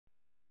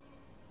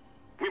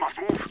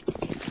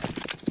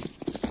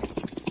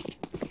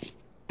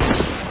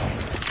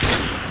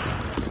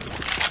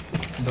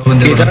दो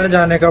बंदे किधर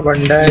जाने का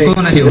बंदा है? इको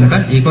होना चाहिए उनका,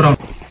 इको राउंड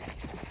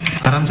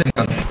आराम से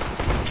निकालो।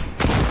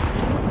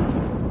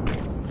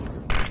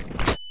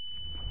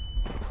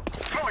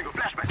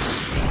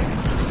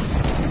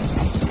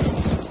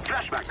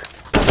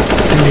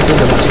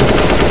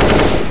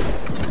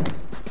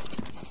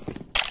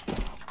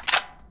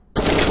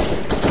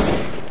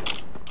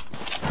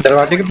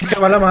 दरवाजे के पीछे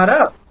वाला मारा।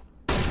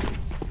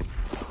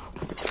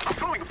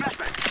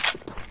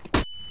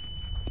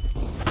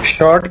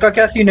 शॉट का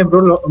क्या सीन है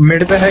ब्रो?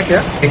 मिड पे है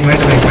क्या? एक मिनट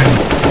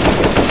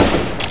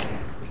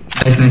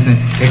नाइस नाइस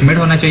नाइस, एक मिनट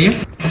होना चाहिए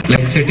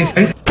लाइक सिटी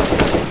साइड।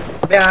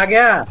 अबे आ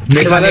गया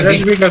मिड वाला,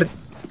 रश भी कर।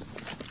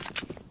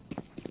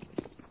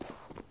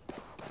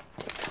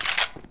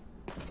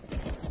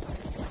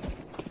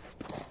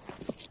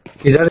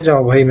 इधर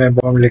जाओ भाई, मैं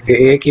बॉम्ब लेके।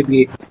 एक ही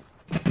भी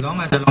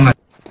लॉन्ग आ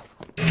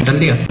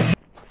जल्दी आ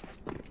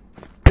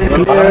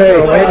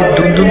भाई,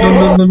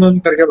 धुन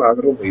करके भाग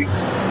रहा हूँ भाई।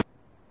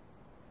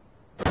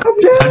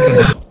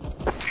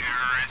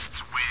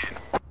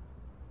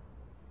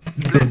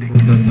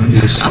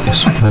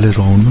 इस वाले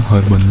राउंड में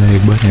हर बंदा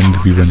एक बार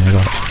एमवीपी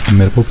बनेगा,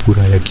 मेरे को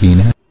पूरा यकीन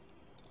है।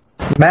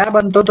 मैं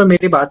बनता तो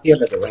मेरी बात ही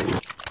अलग है भाई।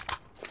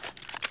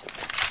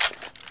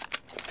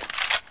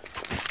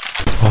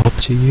 ऑफ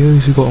चाहिए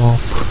किसी को?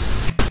 ऑफ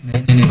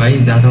नहीं भाई,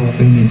 ज्यादा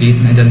ओपनिंग नहीं, जीत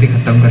नहीं, जल्दी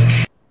खत्म कर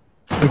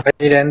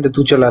भाई। रहने दे,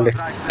 तू चला ले,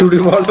 तू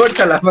रिवॉल्वर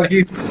चला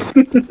भाई।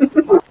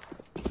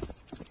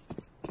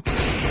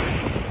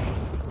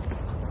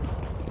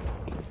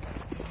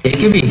 एक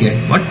ही भी है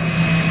व्हाट?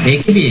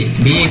 एक ही भी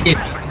है बी, एक ही।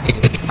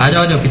 आ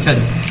जाओ पीछे आ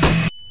जाओ।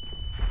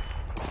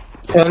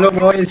 Hello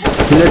boys,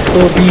 let's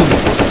go B.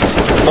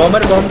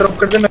 Bomber bomb drop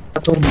कर दे, मैं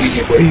आता हूं बी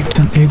को।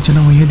 एक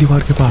जना वही है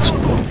दीवार के पास।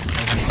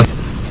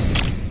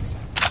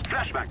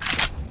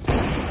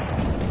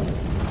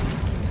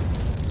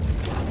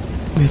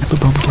 मेरे पे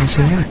बम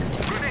कैसे है?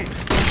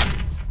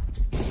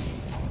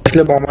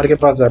 इसलिए बॉम्बर के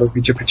पास जा रहा हूँ,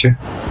 पीछे पीछे।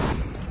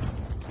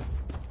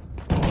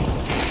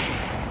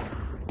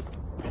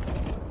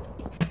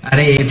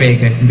 अरे ए पे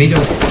एक है, बी जो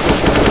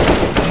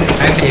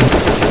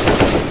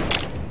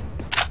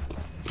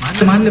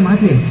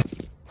मार ले।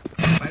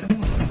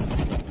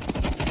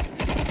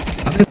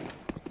 अबे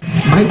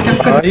भाई क्या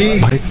कर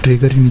भाई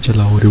ट्रिगर ही नहीं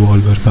चला हो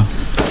रिवॉल्वर का।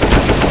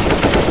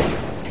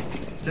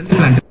 जल्दी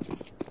प्लांट।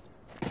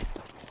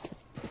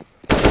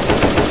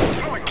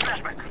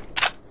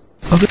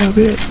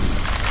 अबे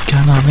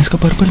क्या नाम है इसका?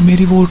 पर्पल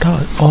मेरी वो उठा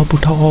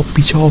ऑप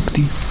पीछे ऑप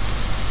थी।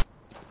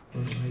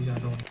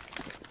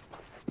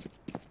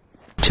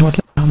 अच्छा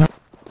मतलब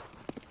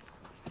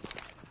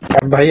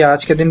अब भाई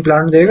आज के दिन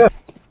प्लांट देगा।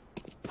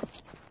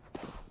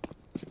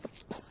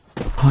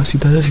 हाँ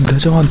सीधा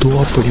जा, वहाँ दो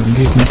ऑप पड़ी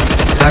होंगी। एक में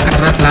क्या कर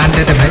रहा प्लांट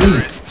देते भाई?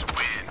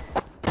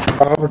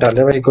 आप उठा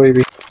ले भाई कोई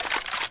भी।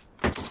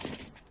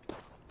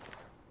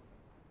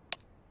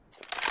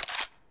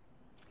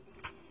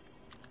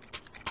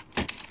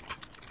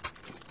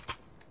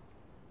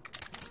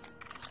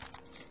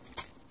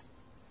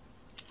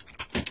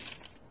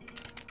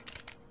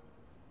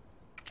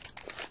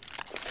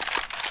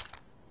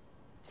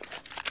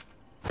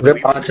 वे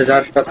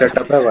 5000 का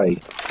सेटअप है भाई।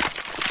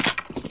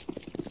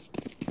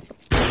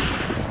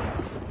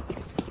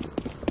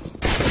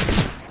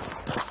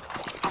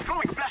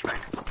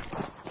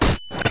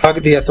 भाग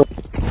दिया सो।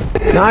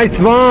 Nice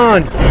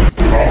one.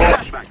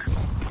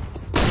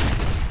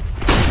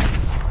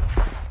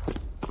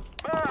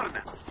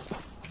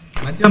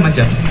 मत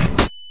जा।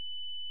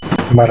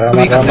 मरा।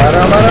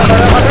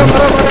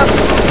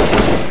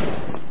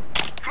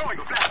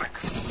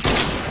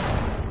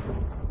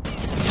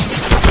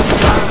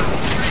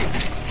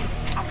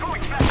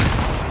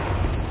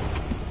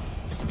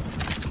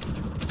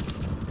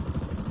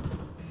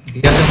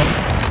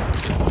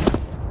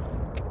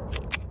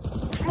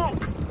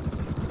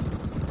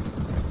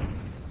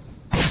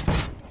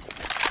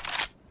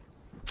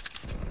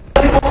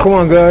 Come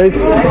on guys.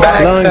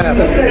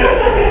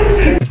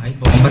 भाई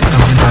बॉम्बर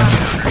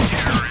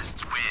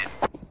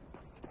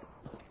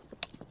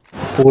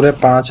पूरे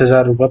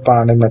 5000 रुपए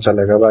पानी में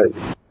चलेगा भाई।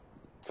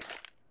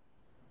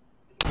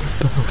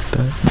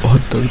 होता है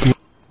बहुत दर्द।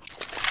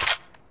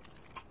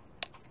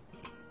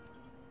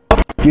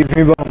 Give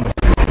me bomb.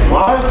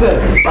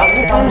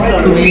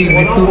 Give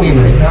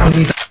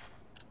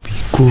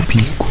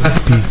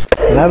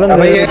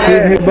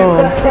me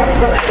bomb.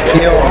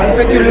 ये ऑल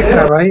पे क्यों लिखा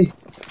है भाई?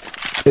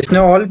 इसने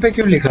ऑल पे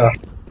क्यों लिखा?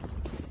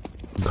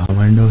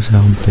 घमंड है उसे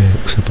हम पे,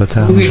 उसे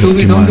पता है।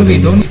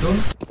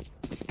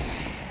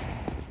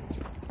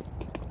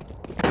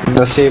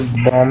 बस ये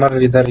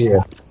बॉमर इधर ही है।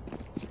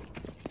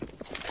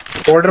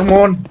 ऑर्डर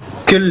मोन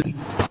किल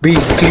बी,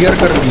 क्लियर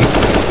कर बी।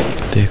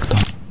 देखता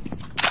हूँ।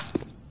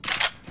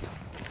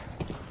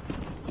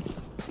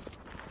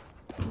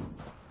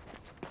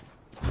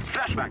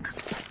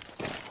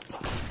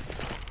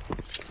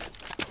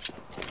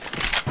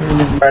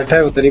 बैठा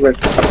है उधर ही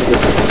बैठा।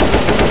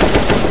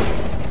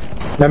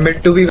 मैं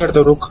मिड टू भी कर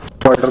दो, रुक।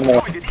 ऑर्डर मोन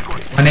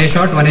वन ए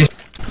shot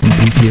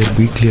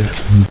B clear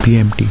B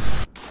empty.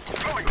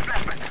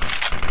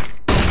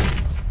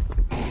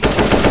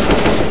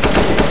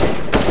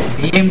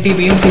 BMT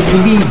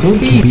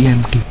धोबी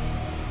BMT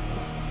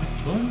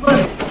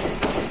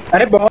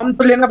अरे बॉम्ब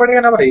तो लेना पड़ेगा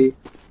ना भाई।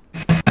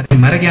 अरे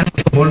मर गया ना,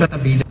 तो बोल रहा था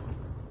बीज।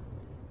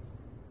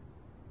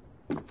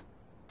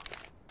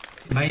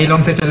 भाई ये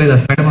लॉन्ग से चले जा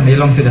स्पाइडरमैन, ये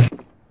लॉन्ग से जा।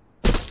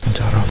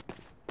 जा रहा हूँ,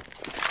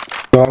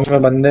 लॉन्ग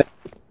में बंदे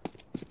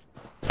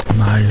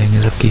मार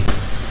लेंगे सबकी।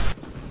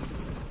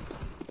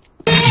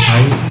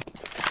 भाई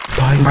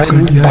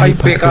भाई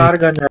बेकार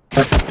गन है।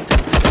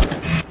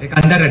 एक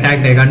अंदर है,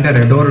 टैग अंदर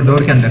है,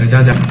 डोर के अंदर है,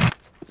 जा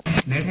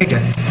नेट है क्या?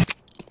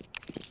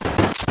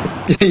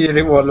 ये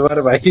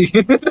रिवॉल्वर भाई।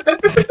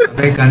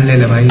 अबे गन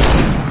ले भाई।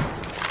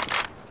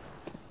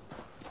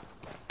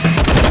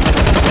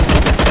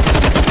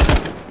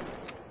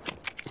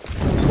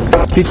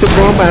 Pick the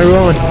bomb and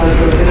run.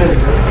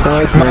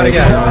 Nice, मार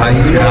गया भाई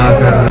क्या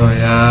कर रहे हो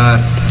यार?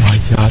 भाई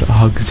यार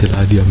आग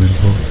जला दिया मेरे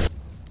को।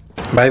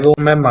 भाई। वो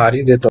मैं मार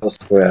ही देता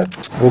उसको यार,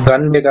 वो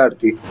गन बेकार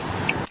थी।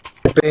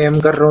 पे एम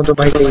कर रहा हूँ तो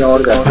भाई कहीं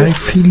और गन। I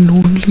feel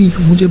lonely,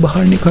 मुझे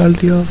बाहर निकाल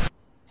दिया।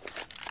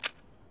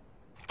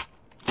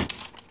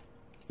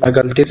 मैं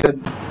गलती से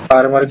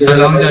आर्मर की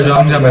लॉन्ग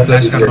जा, मैं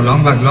फ्लैश कर रहा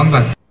हूँ। लॉन्ग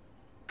भाग।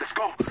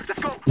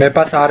 मेरे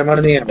पास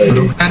आर्मर नहीं है भाई।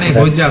 रुकना नहीं,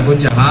 घुस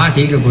जा। हाँ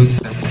ठीक है, घुस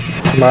जा।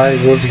 भाई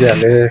घुस गया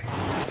ले,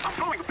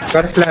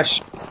 कर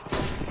फ्लैश।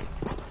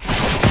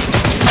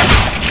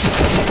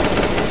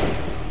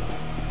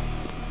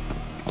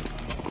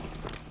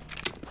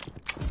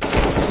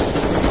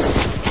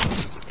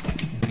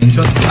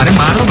 अरे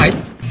मारो भाई।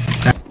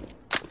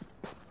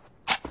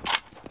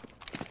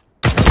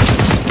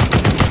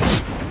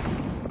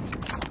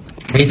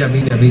 बीजा।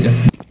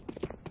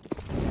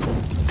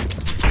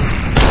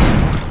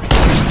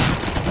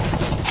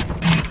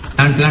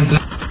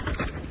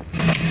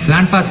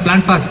 Plant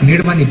fast.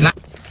 Need money. Plant.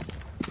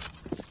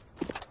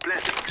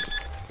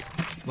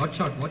 Watch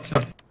shot.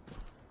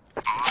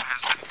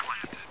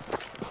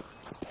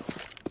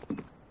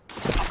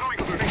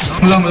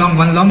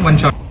 Long, one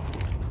shot.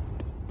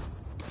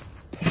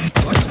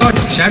 Watch shot,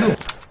 shadow.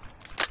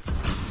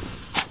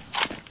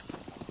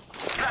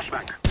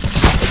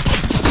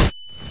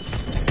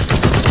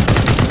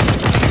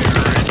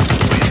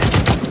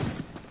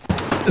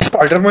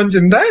 Spiderman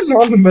जिंदा है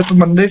लॉल, मैं तो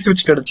बंदे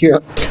स्विच कर दिया।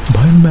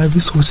 भाई मैं भी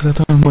सोच रहा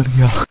था मैं मर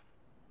गया।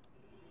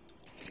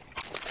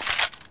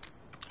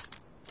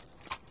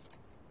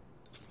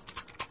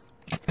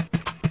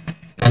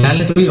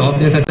 लाल तो भी ऑफ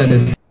दे सकता है।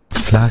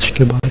 फ्लैश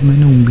के बाद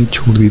मैंने उम्मीद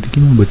छोड़ दी थी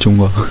कि मैं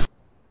बचूंगा।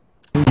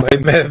 भाई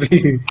मैं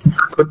भी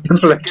खुद में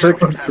फ्लैश कर।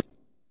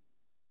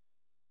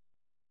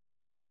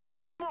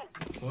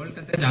 होल्ड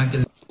करते जहां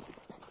चल।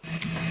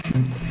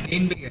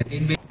 3 भी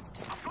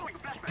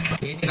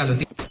ये निकालो।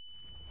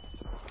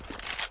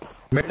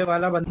 मिड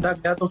वाला बंदा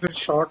गया तो फिर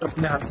शॉट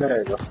अपने हाथ में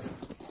रहेगा।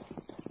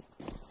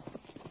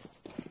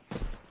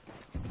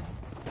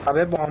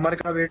 अबे बॉमर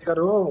का वेट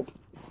करो।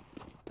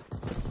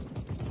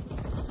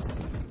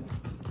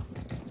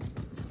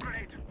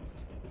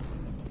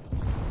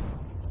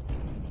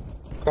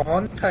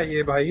 कौन था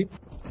ये भाई?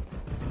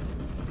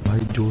 भाई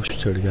जोश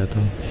चढ़ गया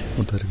था,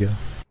 उतर गया।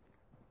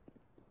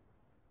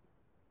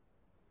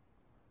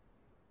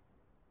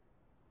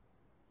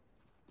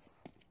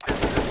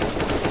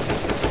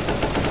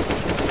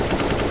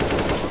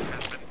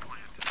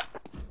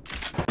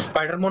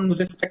 स्पाइडरमैन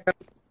मुझे स्टैक कर।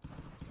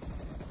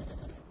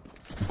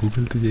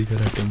 गूगल तुझे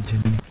करा,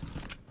 टेंशन नहीं।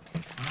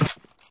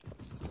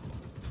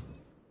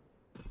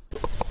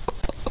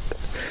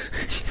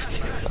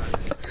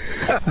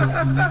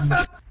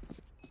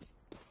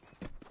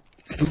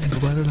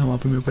 दोबारा ना वहाँ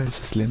पे मेरे को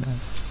एसेस लेना है।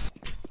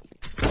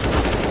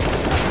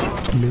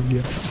 ले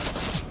लिया।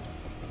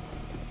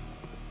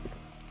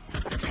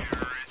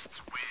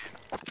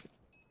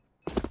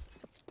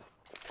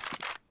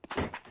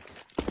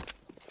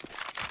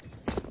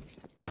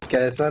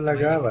 कैसा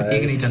लगा भाई?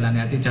 ठीक नहीं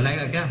चलाने आती,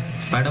 चलाएगा क्या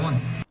स्पाइडरमैन?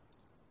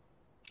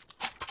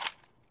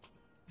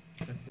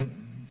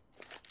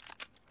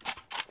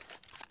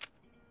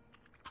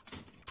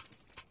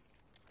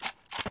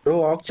 ब्रो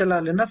ऑफ चला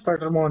लेना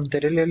स्पाइडरमैन,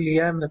 तेरे लिए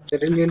लिया है, मैं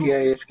तेरे लिए लिया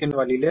है, स्किन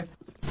वाली ले।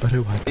 अरे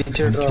भाई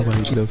पीछे ड्रॉप।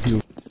 भाई लव यू।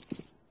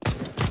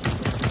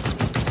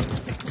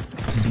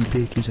 बी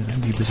पे एक ही जगह,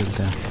 बी पे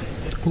चलते हैं।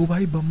 ओ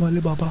भाई बम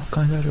वाले बाबा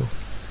कहाँ जा रहे हो?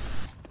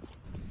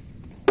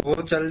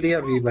 वो चल दिया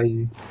अभी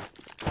भाई,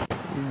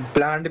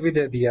 प्लांट भी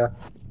दे दिया।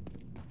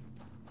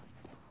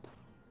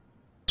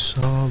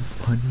 सब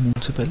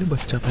हनीमून से पहले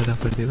बच्चा पैदा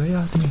कर देगा ये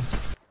आदमी।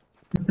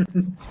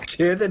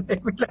 6 दिन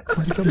नहीं मिला।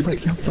 मतलब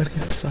बढ़िया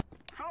सब।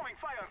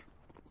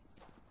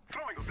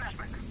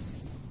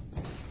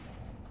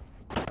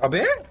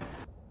 अबे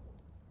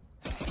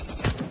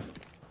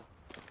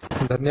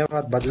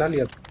धन्यवाद, बदला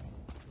लिया।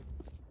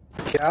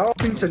 क्या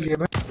ओपनिंग चल रही है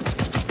भाई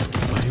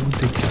वो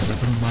देख क्या था,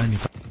 पर मार नहीं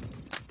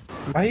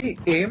पाया। भाई?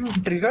 एम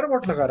ट्रिगर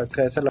बॉट लगा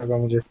रखा है ऐसा लगा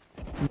मुझे।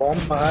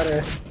 बॉम्ब बाहर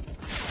है,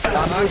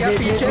 आ गया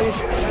पीछे।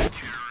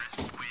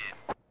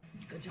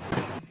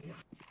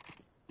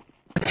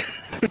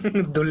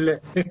 दुल्ले।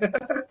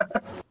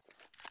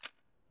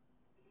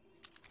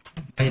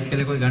 इसके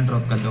लिए कोई गन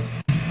ड्रॉप कर दो।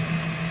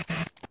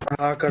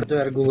 हाँ कर दो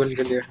यार, गूगल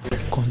के लिए।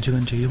 कौन सी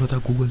गन चाहिए बता?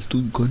 गूगल तू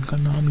गन का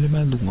नाम ले,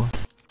 मैं दूंगा।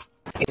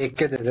 एक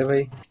के दे दे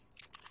भाई।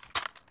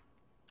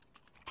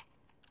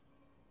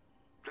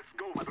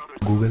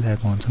 गूगल है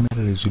कौन सा,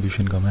 मेरा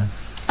रेजोल्यूशन कम है।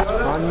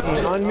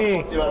 On me.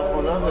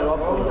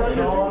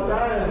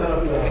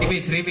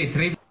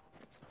 3v3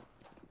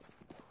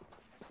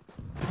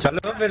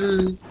 चलो फिर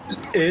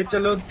ए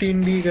चलो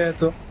 3 भी गए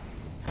तो।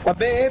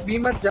 अबे ए बी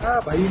मत जा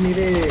भाई,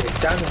 मेरे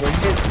क्या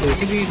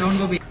बोलते भी डोंट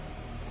गो भी।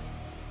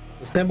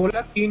 उसने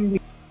बोला 3 भी।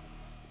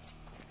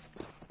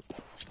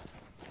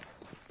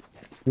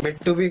 मिड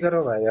टू भी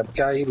करो भाई, अब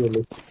क्या ही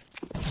बोलूं।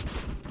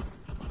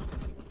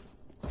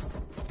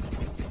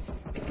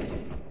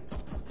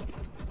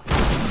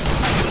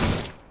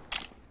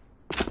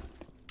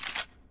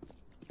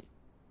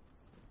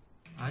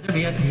 आजा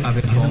भैया।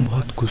 अबे ये ना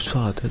बहुत गुस्सा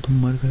आता है, तुम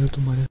मर गए हो,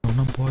 तुम्हारे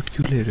रोना बॉट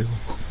क्यों ले रहे हो?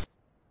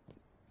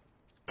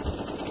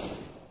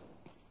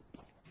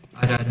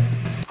 आजा आजा।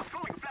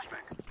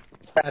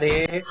 अरे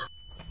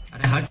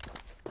अरे हट।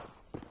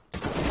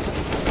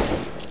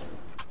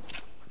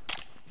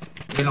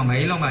 ये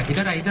लूंगा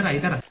इधर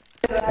आ।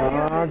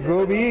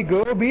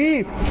 Go B.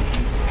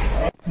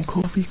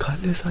 गोभी खा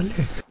ले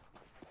साले,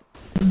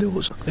 बंदे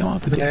हो सकते हैं वहाँ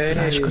पे। नहीं,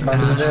 फ्लैश कर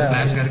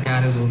फ्लैश करके आ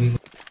रहे हो भी।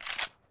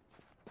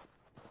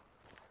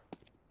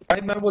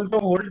 भाई मैं बोलता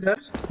हूँ होल्ड कर,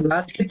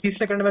 लास्ट के 30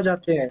 सेकंड में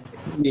जाते हैं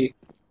ये।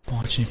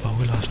 पहुंच नहीं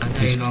पाओगे लास्ट में।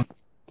 अच्छा ये लॉन्ग।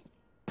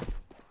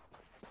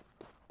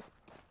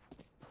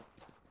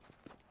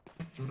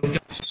 रुक जा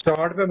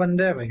शॉर्ट पे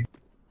बंदे हैं भाई।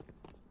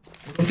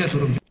 रुक जा।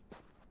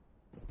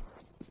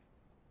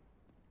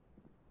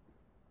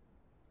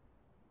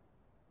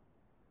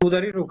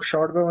 उधर ही रुक,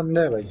 शॉर्ट पे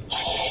बंदे हैं भाई।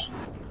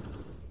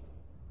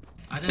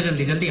 आजा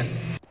जल्दी आ।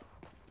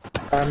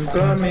 I am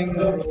coming.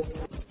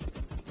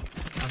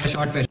 अबे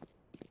शॉट पे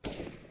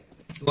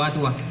तू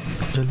आ।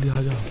 जल्दी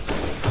आ जा,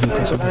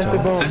 हल्का सा Plant the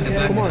बचाओ। bomb.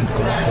 Come on.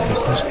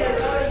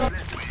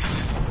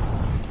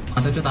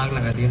 हाँ तो जो ताक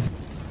लगा दिया।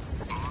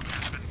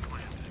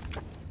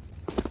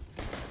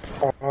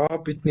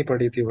 आप इतनी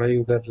पड़ी थी भाई,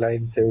 उधर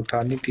लाइन से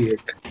उठानी थी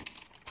एक।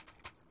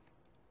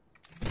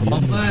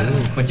 बॉम्बर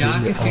बचा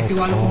के सिटी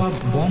वालों को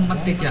बॉम्ब मत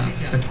दे क्या।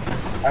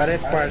 अरे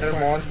स्पाइडर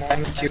मॉन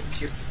चिप।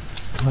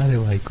 अरे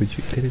भाई कुछ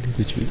भी, तेरे लिए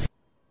कुछ भी।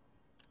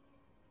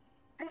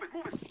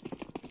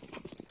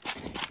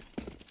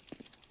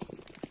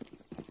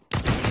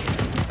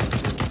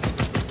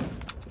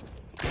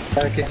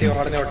 अरे किसी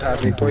और ने उठा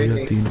ली, कोई या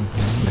नहीं। 3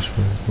 इस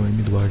पर कोई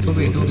नहीं, दोबारा तू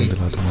भी।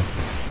 दिला दूंगा।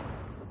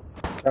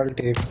 चल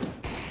ठीक।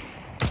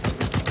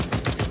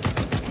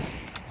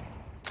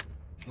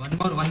 One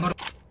more.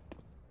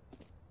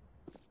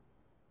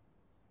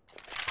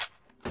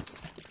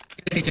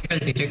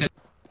 चेक।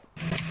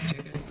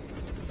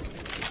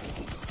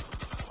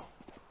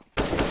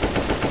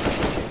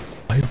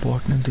 भाई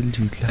बॉट ने दिल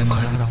जीत लिया,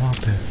 खड़ा रहा वहाँ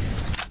पे।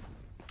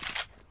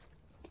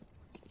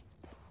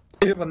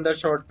 ये बंदा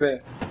शॉर्ट पे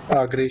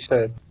आखिरी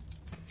शायद।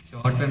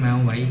 शॉट पे मैं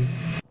हूँ भाई।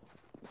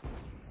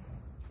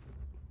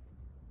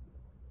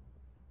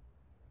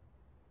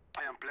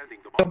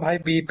 तो भाई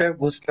बी पे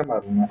घुस के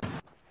मारूंगा।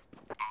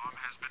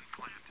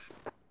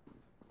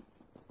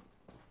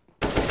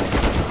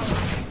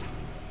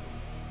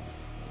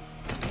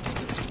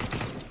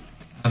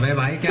 अबे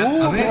भाई क्या। ओ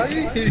अबे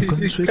भाई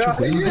गन स्विच क्या हो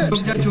गई, है ये?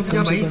 छुप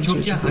जा भाई छुप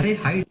जा। अरे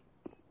हाइट।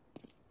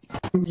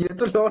 ये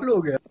तो लॉल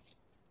हो गया।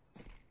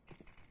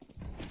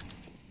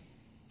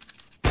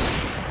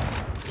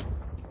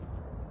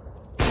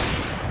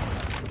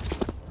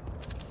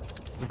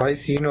 भाई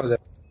सीन हो जाए।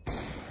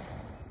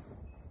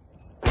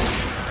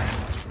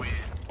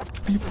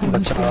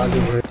 बचा दो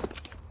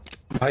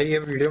भाई, ये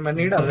वीडियो मैं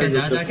नहीं डाल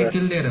जा रहा। के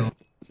किल दे रहे हो।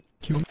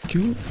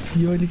 क्यों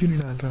ये वाली क्यों नहीं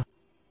डाल रहा?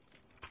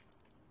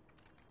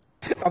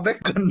 अबे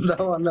गंदा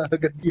वाला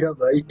गंदिया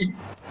भाई।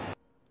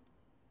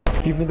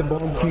 Give me the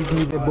bomb.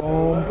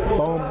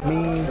 Bomb me.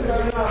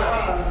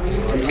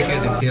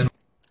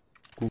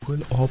 Google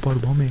op और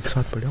बॉम्ब एक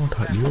साथ पड़े,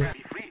 उठा लियो।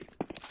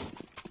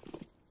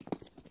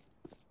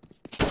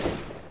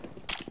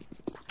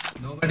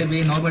 Nobody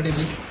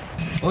be.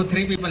 Oh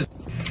 3 people.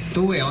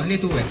 2 है, only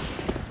 2 है।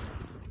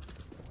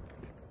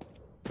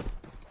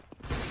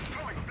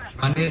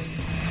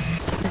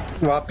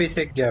 वापिस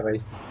एक गया भाई।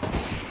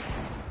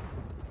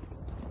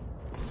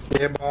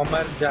 ये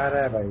बॉम्बर जा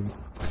रहा है भाई।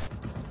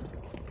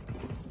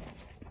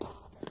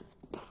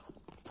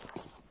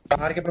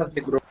 बाहर के पास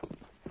दिख रो।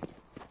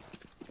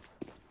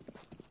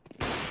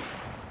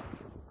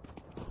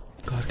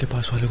 कार के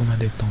पास वाले को मैं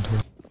देखता हूँ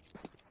थोड़ा।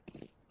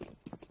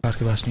 कार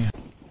के पास नहीं है।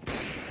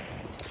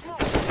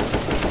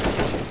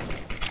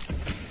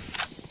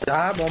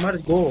 जा bomber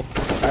go,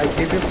 I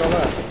give you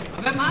cover.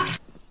 अबे मार।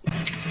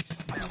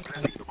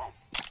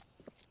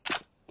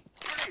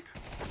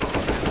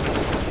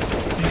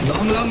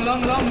 long.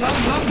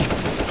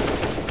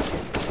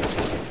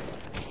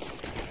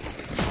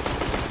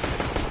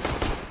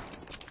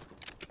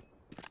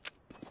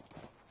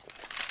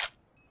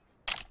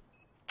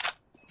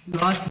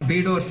 Lost B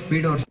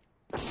doors.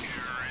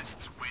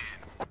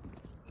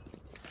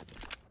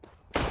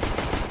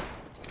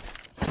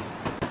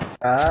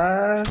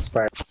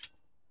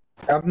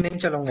 अब नहीं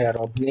चलूंगा यार,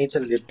 अब नहीं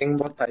चल। लिफ्टिंग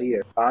बहुत हाई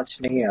है, 5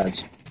 नहीं है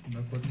आज।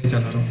 मैं खुद नहीं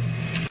चला रहा हूँ।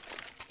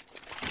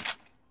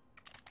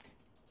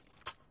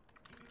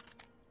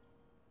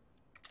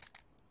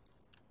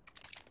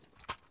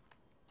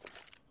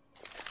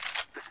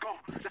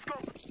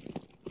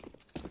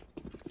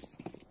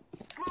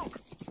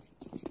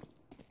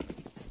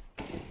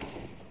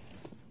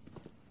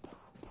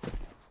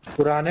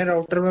 पुराने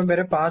राउटर में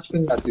मेरे 5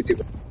 पिंग आती थी।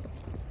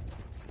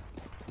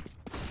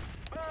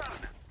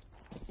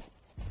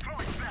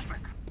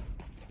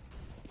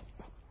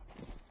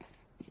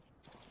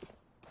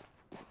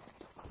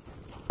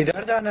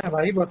 किधर जाना है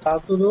भाई बता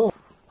तो दो।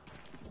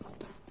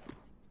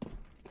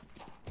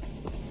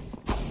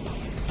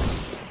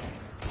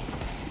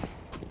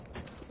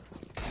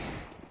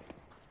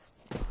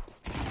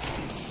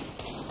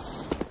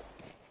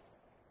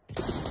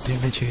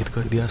 मैंने छेद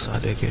कर दिया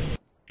साले के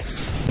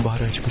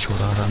 12 HP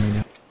छोड़ा रहा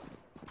मैंने।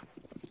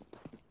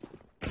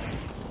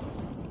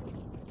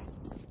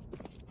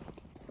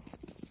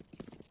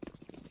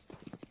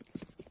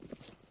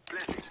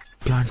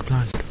 प्लांट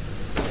प्लांट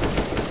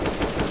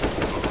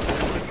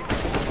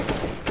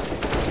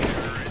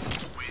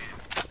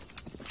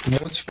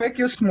मुझ पे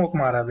क्यों स्मोक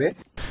मारा बे?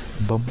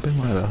 बम पे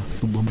मारा,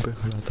 तू बम पे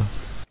खड़ा था।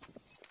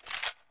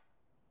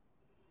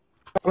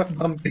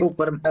 बम के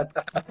ऊपर मैं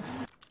था।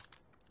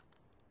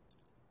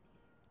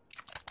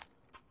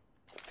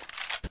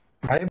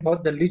 भाई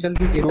बहुत जल्दी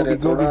जल्दी जीत रहे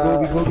थोड़ा।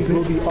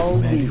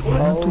 मैंने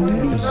तूने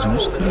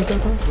यूज खरीदा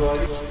था।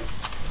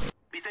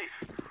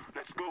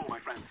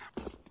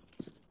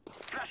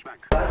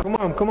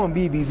 Come on, B.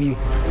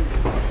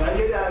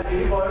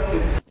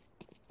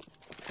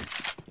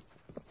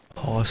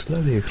 हौसला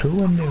देख रहे हो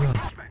बंदे का।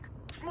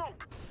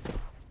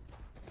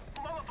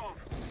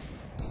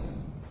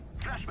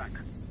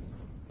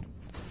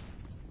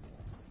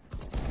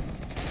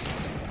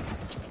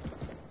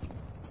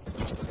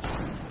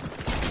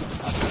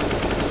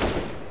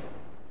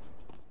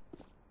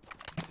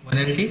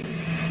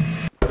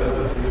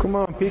 Come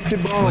on, pick the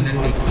bomb.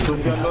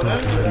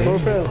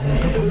 Purple,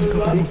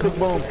 pick the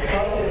bomb.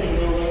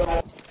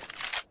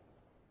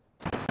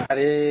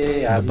 अरे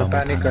यार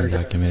पता नहीं कर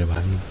जाके मेरे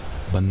भाई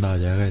बंदा आ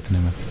जाएगा इतने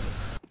में।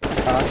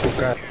 आ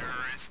चुका है।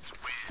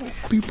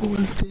 भी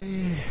बोलते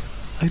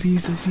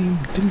अरीज अजीम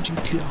दिल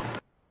जीत लिया।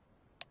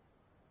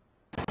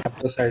 अब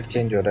तो साइड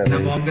चेंज हो रहा है।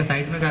 बॉम्ब के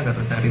साइड में क्या कर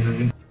रहा था अरीज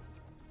अजीम?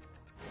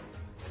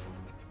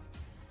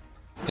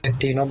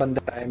 तीनों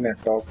बंदे आए मैं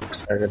टॉप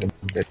साइड में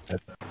देखता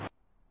था।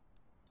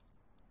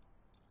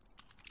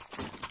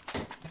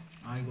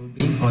 I will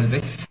be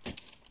always.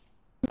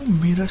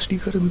 मेरा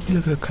स्टिकर अभी भी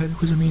लग रखा है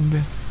देखो जमीन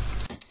पे।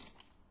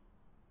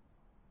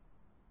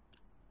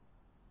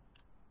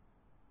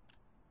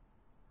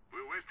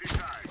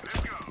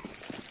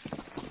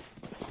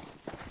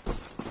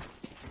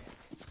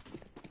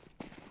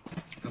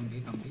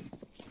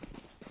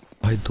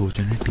 भाई 2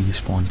 जने टी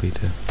स्पॉन पे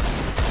थे।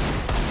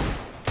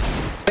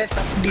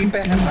 सब टीम पे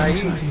है भाई।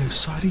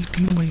 सारी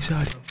टीम वहीं से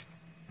आ रही।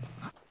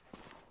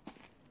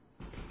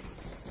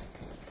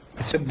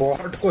 इसे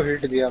बॉट को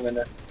हिट दिया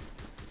मैंने।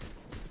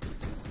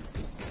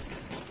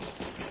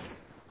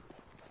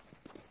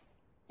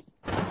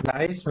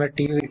 नाइस मैं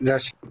टीम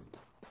रश।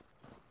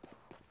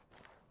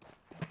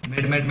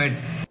 मिड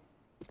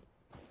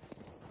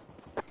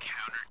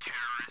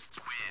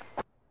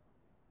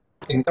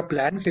इनका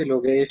प्लान फेल हो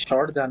गया। ये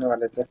शॉर्ट जाने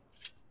वाले थे।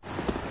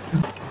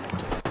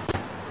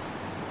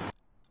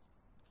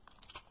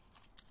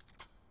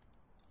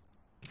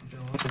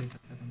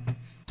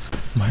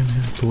 भाई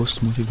मेरे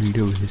दोस्त मुझे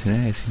वीडियो भेज रहे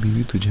हैं ऐसी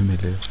बीवी तुझे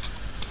मिले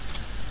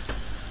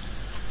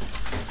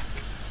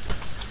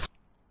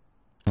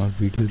और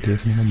वीडियो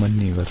देखने का मन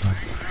नहीं कर रहा।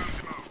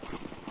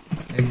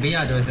 एक भी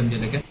आ जाओ एसएमजी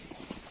लेके।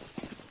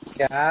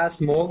 क्या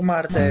स्मोक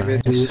मारता है बे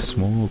तू?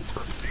 स्मोक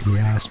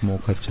या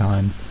स्मोकर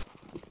चांद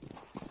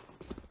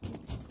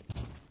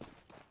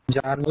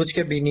जानबूझ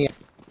के भी नहीं।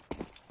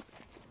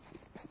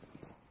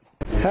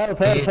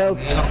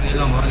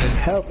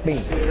 Help me.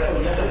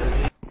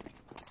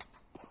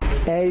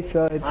 Hey,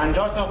 sir.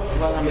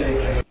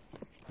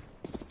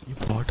 ये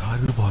बॉट हार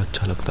भी बहुत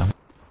अच्छा लगता है।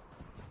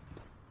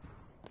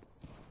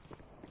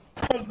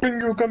 Helping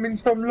you coming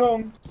from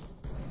long.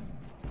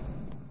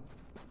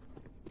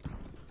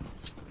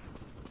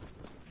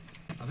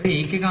 अबे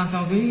एक के कहां से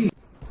हो गई?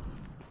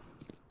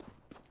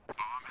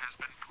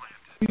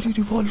 मेरी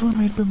रिवॉल्वर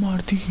मेरे पे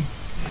मार दी।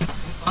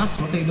 पास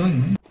व्हाट आर यू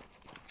डूइंग?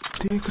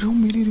 देख रहा हूँ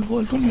मेरी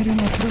रिवॉल्वर मेरे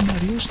माथे पे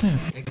मारी है उसने।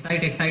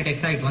 एक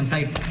side one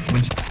side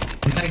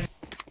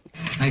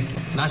nice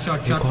last shot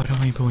एक और है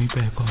वहीं पे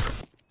एक और।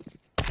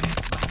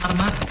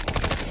 मार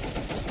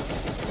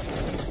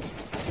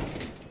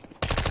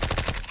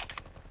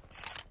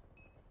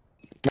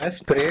मैं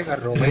स्प्रे कर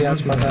रहा हूँ भाई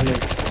आज पता नहीं।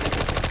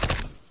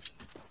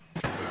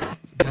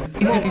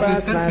 जल्दी से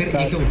डिफ्यूज कर फिर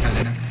एक ही उठा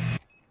लेना।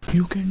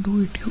 You can do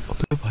it you.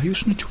 अबे भाई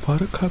उसने छुपा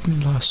रखा अपने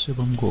लास्ट से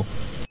बम को।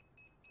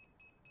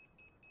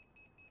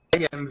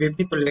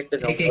 एमवीपी तो लेके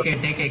जाओ।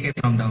 Take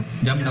from down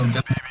jump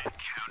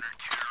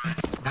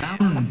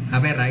down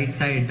अबे right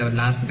side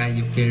last guy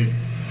you killed.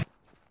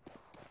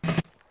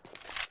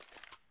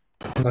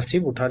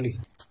 नसीब उठा ली।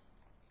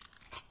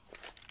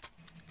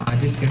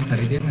 आज स्किन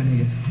खरीदे मैंने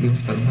ये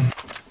यूज करूंगा।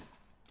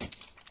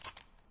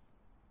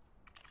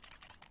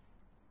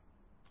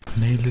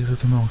 नहीं ले रहे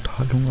तो मैं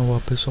उठा लूंगा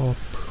वापस। ऑफ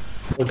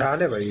उठा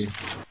ले भाई।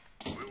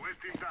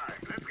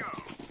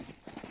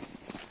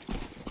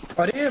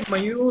 अरे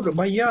मयूर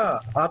भैया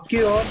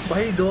आपकी ऑफ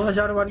भाई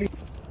 2000 वाली।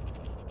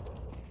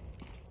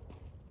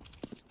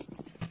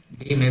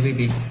 मैं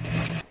भी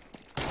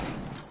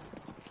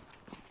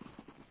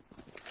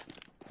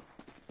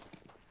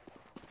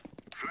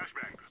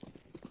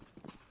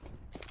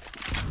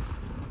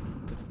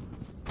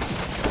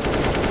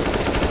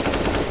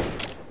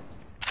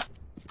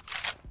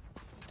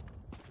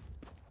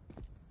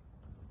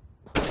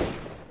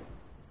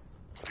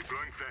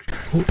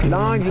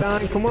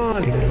Line, come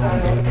on.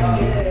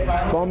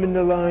 Bomb in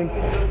the line.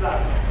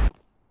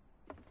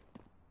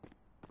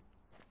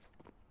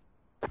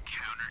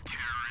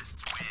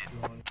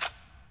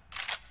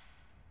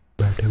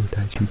 बैठे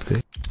उठाए जीत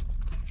गए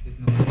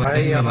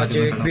भाई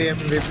मुझे एक भी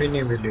एमवीपी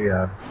नहीं मिली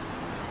यार,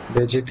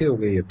 बेइज्जती हो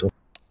गई है। तो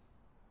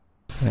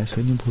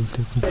ऐसे नहीं बोलते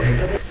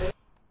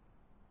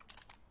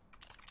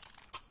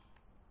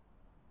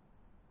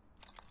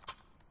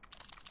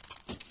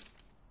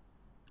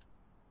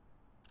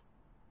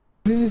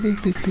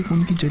देख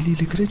उनकी जली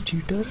लिख रहे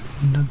चीटर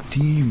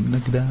नकदीम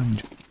नकदाम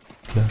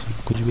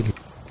कुछ भी लिख।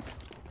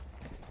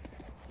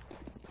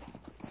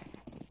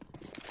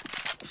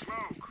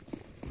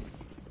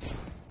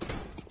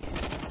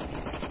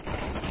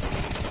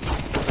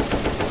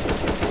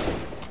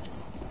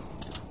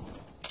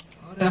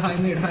 हाई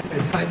मिड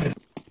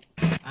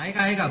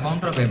आएगा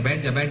बाउंड्री पे बैठ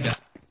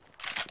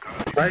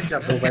जा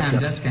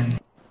just can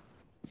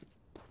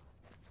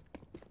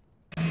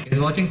is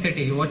watching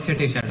city watch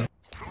city shadow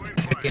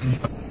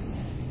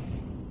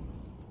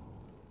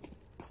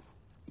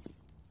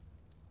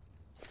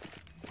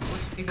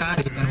car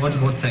you can watch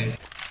both sides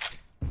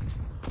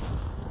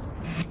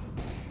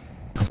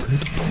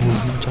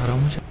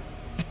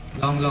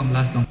long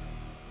last long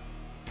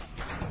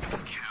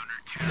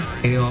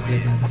hey off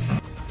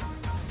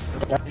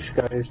nice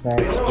guys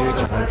nice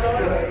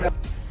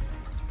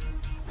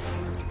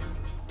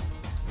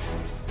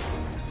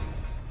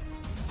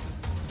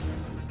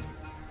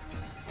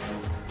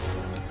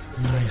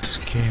nice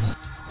game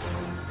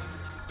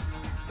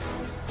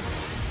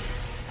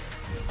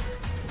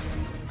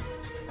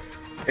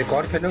एक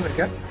और खेलोगे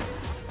क्या?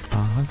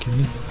 हाँ क्यों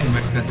नहीं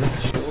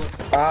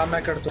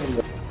मैं करता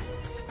हूँ।